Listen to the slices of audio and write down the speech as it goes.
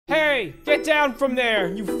Hey, get down from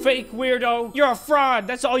there, you fake weirdo. You're a fraud.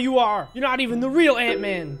 That's all you are. You're not even the real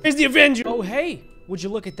Ant-Man. Here's the Avenger. Oh, hey, would you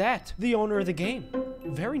look at that? The owner of the game.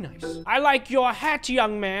 Very nice. I like your hat,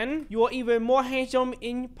 young man. You are even more handsome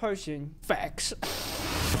in person. Facts.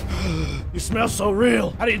 You smell so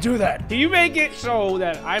real. How do you do that? Can you make it so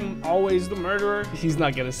that I'm always the murderer? He's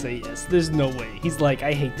not gonna say yes. There's no way. He's like,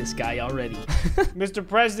 I hate this guy already. Mr.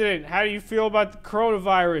 President, how do you feel about the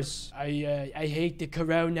coronavirus? I hate the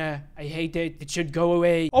corona. I hate it. It should go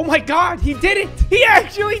away. Oh my God, he did it. He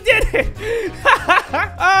actually did it.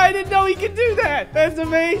 I didn't know he could do that. That's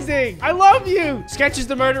amazing. I love you. Sketch is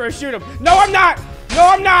the murderer. Shoot him. No, I'm not. No,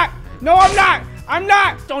 I'm not. No, I'm not. I'm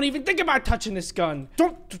not. Don't even think about touching this gun.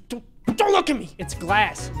 Don't look at me. It's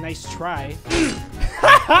glass. Nice try.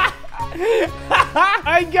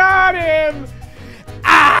 I got him.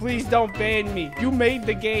 Ah! Please don't ban me. You made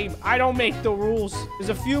the game. I don't make the rules. There's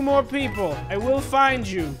a few more people. I will find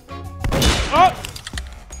you. Oh!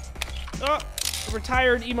 Oh! The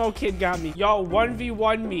retired emo kid got me. Y'all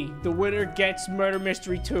 1v1 me. The winner gets Murder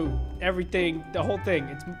Mystery 2. Everything, the whole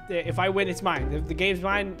thing. If I win, it's mine. If the game's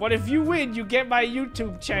mine. But if you win, you get my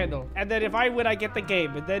YouTube channel. And then if I win, I get the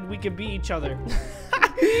game. And then we can beat each other.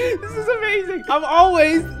 This is amazing. I'm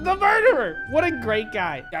always the murderer. What a great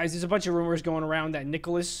guy. Guys, there's a bunch of rumors going around that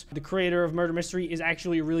Nikilis, the creator of Murder Mystery, is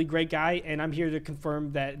actually a really great guy. And I'm here to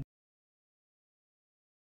confirm that.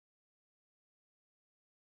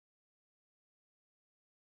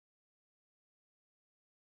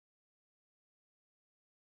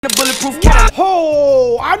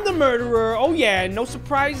 Oh, I'm the murderer. Oh yeah, no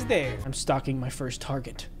surprise there. I'm stalking my first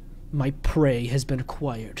target. My prey has been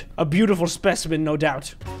acquired. A beautiful specimen, no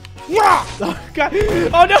doubt. Oh God!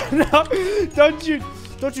 Oh no! Don't you!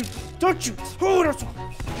 Oh, that's...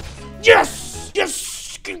 Yes!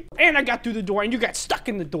 Yes! And I got through the door, and you got stuck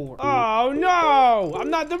in the door. Oh no! I'm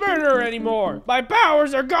not the murderer anymore. My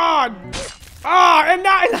powers are gone. Ah, and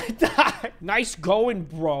now I died. Nice going,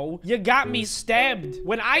 bro. You got me stabbed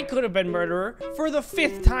when I could have been murderer for the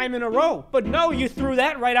 5th time in a row. But no, you threw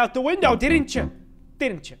that right out the window, didn't you?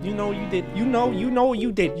 Didn't you? You know you did. You know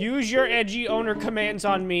you did. Use your edgy owner commands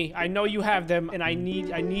on me. I know you have them, and I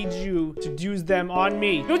need you to use them on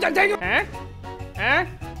me. Huh? Huh?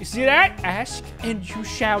 You see that? Ask and you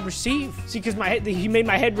shall receive. See, because he made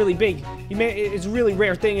my head really big. It's a really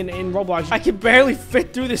rare thing in Roblox. I can barely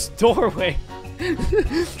fit through this doorway.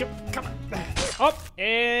 Come on. Up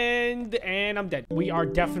and I'm dead. We are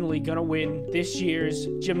definitely gonna win this year's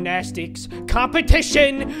gymnastics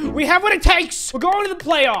competition. We have what it takes. We're going to the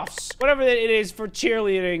playoffs. Whatever it is for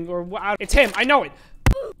cheerleading or it's him. I know it.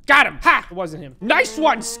 Got him. Ha! It wasn't him. Nice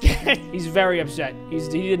one, Scat. He's very upset. He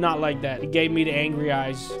did not like that. He gave me the angry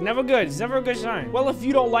eyes. Never good. It's never a good sign. Well, if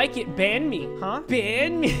you don't like it, ban me. Huh?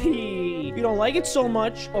 Ban me. You don't like it so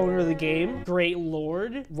much. Owner of the game. Great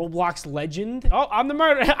lord. Roblox legend. Oh, I'm the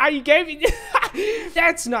murderer. You gave me...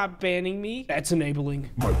 That's not banning me. That's enabling.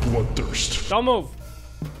 My bloodthirst. Don't move.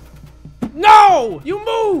 No! You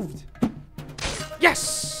moved!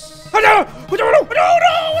 Yes! Oh, no! Oh, no! No! No!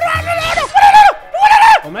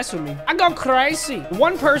 Don't mess with me. I go crazy.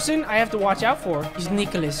 One person I have to watch out for is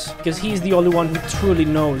Nikilis, because he's the only one who truly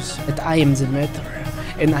knows that I am the murderer,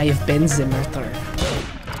 and I have been the murderer.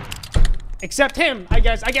 Except him, I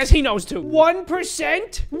guess. I guess he knows too.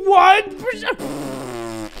 1%?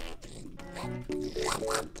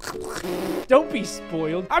 1%? Don't be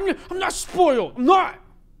spoiled. I'm not spoiled. I'm not.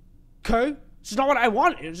 Okay? This is not what I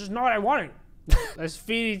wanted. This is not what I wanted. Let's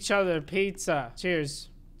feed each other pizza. Cheers.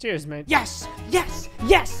 Cheers, man. Yes! Yes!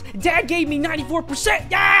 Yes! Dad gave me 94%!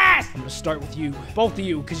 Yes! I'm gonna start with you. Both of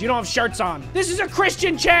you, because you don't have shirts on. This is a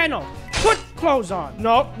Christian channel! Put clothes on.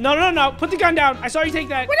 No. No, no, no. Put the gun down. I saw you take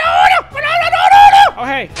that. No! Oh,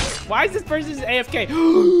 hey. Why is this person AFK?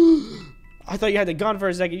 I thought you had the gun for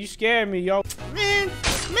a second. You scared me, yo. Man,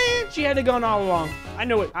 she had the gun all along. I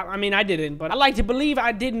knew it. I mean, I didn't, but I like to believe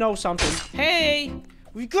I did know something. Hey!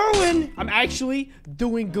 We going! I'm actually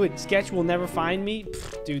doing good. Sketch will never find me.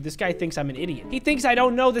 Pfft, dude, this guy thinks I'm an idiot. He thinks I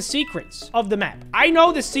don't know the secrets of the map. I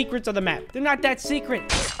know the secrets of the map. They're not that secret.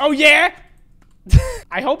 Oh, yeah?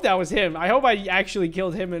 I hope that was him. I hope I actually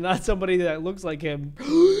killed him and not somebody that looks like him.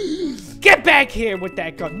 Get back here with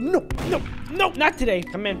that gun. No, no, no, not today.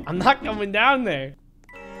 Come in. I'm not coming down there.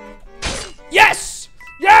 Yes!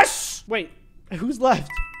 Yes! Wait, who's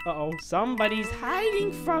left? Uh-oh. Somebody's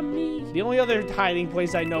hiding from me. The only other hiding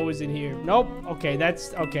place I know is in here. Nope. Okay,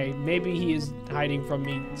 that's... Okay, maybe he is hiding from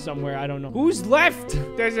me somewhere. I don't know. Who's left?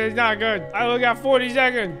 This is not good. I only got 40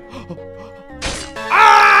 seconds.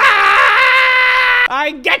 Ah!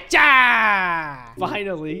 I getcha!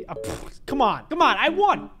 Finally. Come on. Come on. I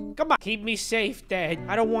won. Come on. Keep me safe, Dad.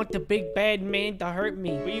 I don't want the big bad man to hurt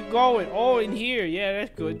me. Where you going? Oh, in here. Yeah,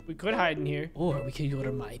 that's good. We could hide in here. Or we could go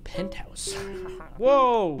to my penthouse.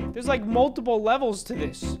 Whoa. There's like multiple levels to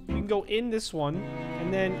this. You can go in this one.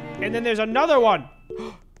 And then there's another one.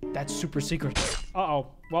 That's super secret. Uh-oh.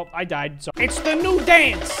 Well, I died, so. It's the new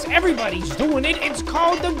dance. Everybody's doing it. It's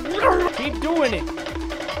called the... Keep doing it.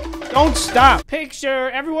 Don't stop. Picture.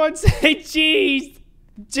 Everyone say cheese.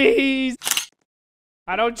 Cheese.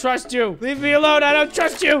 I don't trust you. Leave me alone. I don't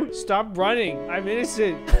trust you. Stop running. I'm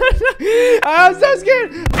innocent. I'm so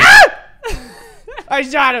scared. Ah! I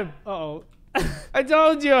shot him. Uh-oh. I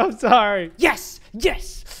told you. I'm sorry. Yes.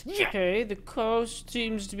 Yes. Yeah. Okay, the coast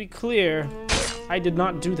seems to be clear. I did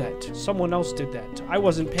not do that. Someone else did that. I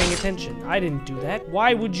wasn't paying attention. I didn't do that.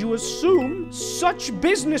 Why would you assume such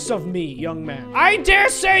business of me, young man? I dare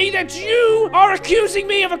say that you are accusing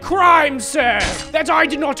me of a crime, sir, that I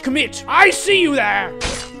did not commit. I see you there.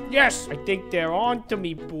 Yes, I think they're on to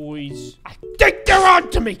me, boys. I think they're on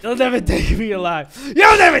to me. You'll never take me alive.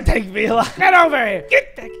 You'll never take me alive. Get over here.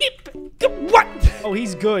 What? Oh,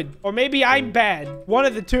 he's good. Or maybe I'm bad. One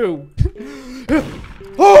of the two.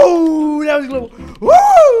 Oh, that was a little.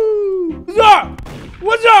 Woo! What's up?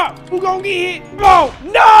 What's up? Who gonna get hit? Oh,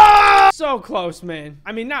 no! So close, man.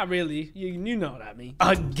 I mean, not really. You know what I mean.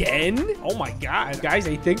 Again? Oh my God. Guys,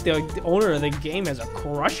 I think the owner of the game has a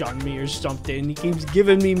crush on me or something. He keeps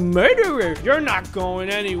giving me murderer. You're not going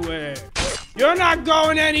anywhere. You're not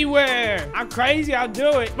going anywhere. I'm crazy. I'll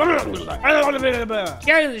do it.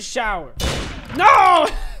 Get in the shower. No!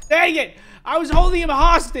 Dang it. I was holding him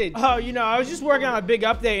hostage. Oh, you know, I was just working on a big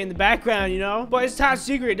update in the background, you know? But it's top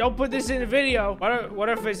secret. Don't put this in the video. What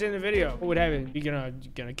if it's in the video? What would happen? You gonna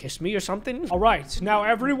kiss me or something? All right, now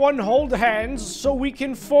everyone hold hands so we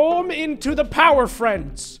can form into the Power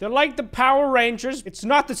Friends. They're like the Power Rangers. It's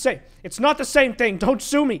not the same. It's not the same thing. Don't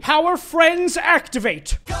sue me. Power Friends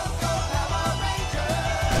activate. Go, Power Rangers.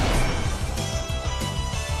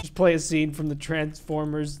 Just play a scene from the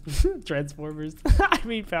Transformers. Transformers. I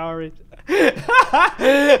mean Power Rangers.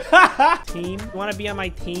 Team, you want to be on my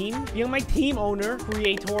team? Be on my team, owner,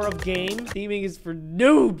 creator of game. Theming is for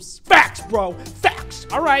noobs. Facts, bro. Facts.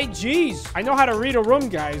 All right, jeez. I know how to read a room,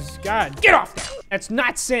 guys. God, get off that. That's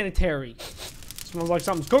not sanitary. Smells like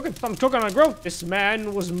something's cooking. Something's cooking on the grill. This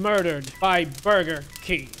man was murdered by Burger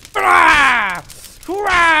King. Hurrah!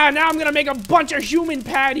 Hurrah! Now I'm gonna make a bunch of human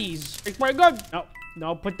patties. It's pretty good. No,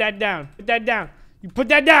 no, put that down. Put that down. You put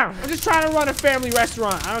that down. I'm just trying to run a family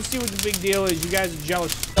restaurant. I don't see what the big deal is. You guys are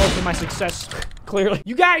jealous. Jealous of my success. Clearly.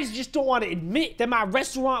 You guys just don't want to admit that my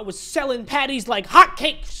restaurant was selling patties like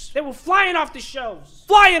hotcakes. They were flying off the shelves.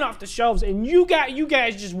 Flying off the shelves. And you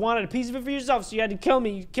guys just wanted a piece of it for yourself, so you had to kill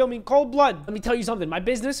me. Kill me in cold blood. Let me tell you something. My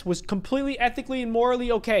business was completely ethically and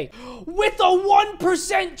morally okay. With a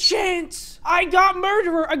 1% chance, I got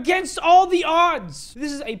murderer against all the odds.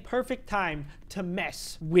 This is a perfect time to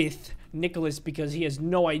mess with Nikilis because he has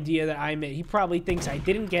no idea that I'm it. He probably thinks I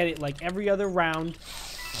didn't get it like every other round.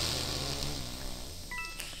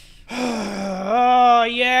 Oh,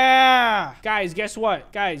 yeah. Guys, guess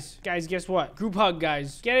what? Guys, guess what? Group hug,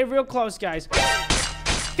 guys. Get it real close, guys.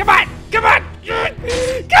 Come on! Come on!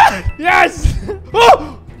 Yes!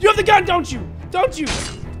 Oh! You have the gun, don't you? Don't you?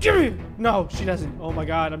 Give me! No, she doesn't. Oh my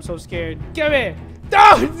God, I'm so scared. Come here.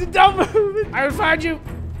 Don't move. I will find you.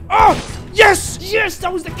 Oh! Yes! Yes!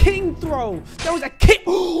 That was the king throw! That was a king!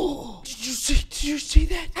 Oh! Did you see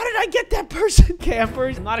that? How did I get that person?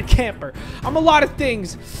 Campers? I'm not a camper. I'm a lot of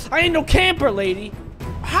things. I ain't no camper, lady.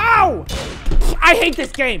 How? I hate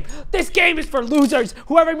this game. This game is for losers.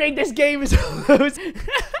 Whoever made this game is a loser.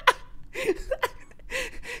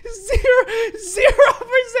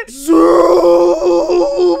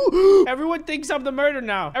 0%. Everyone thinks I'm the murderer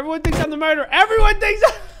now. Everyone thinks I'm the murderer. Everyone thinks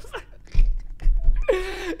I'm...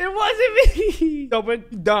 It wasn't me. No,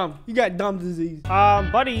 but dumb. You got dumb disease.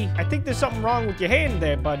 Buddy, I think there's something wrong with your hand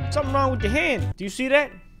there, bud. Something wrong with your hand. Do you see that?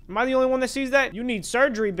 Am I the only one that sees that? You need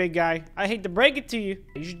surgery, big guy. I hate to break it to you.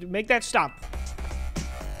 You should make that stop.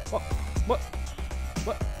 What?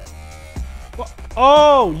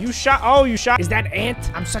 Oh, you shot. Oh, you shot. Is that Ant?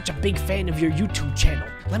 I'm such a big fan of your YouTube channel.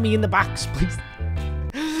 Let me in the box, please.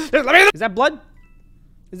 Is that blood?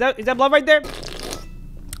 Is that blood right there?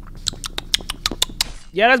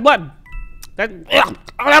 Yeah, that's blood. That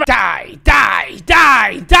die.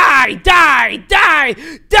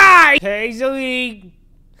 Hey, Zalik.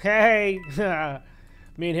 Hey.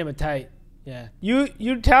 Me and him are tight. Yeah.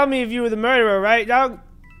 You tell me if you were the murderer, right, dog?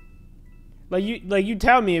 Like you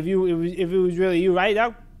tell me if it was really you, right,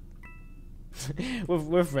 dog?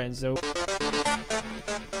 We're friends, so.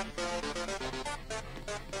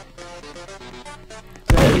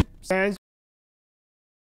 Hands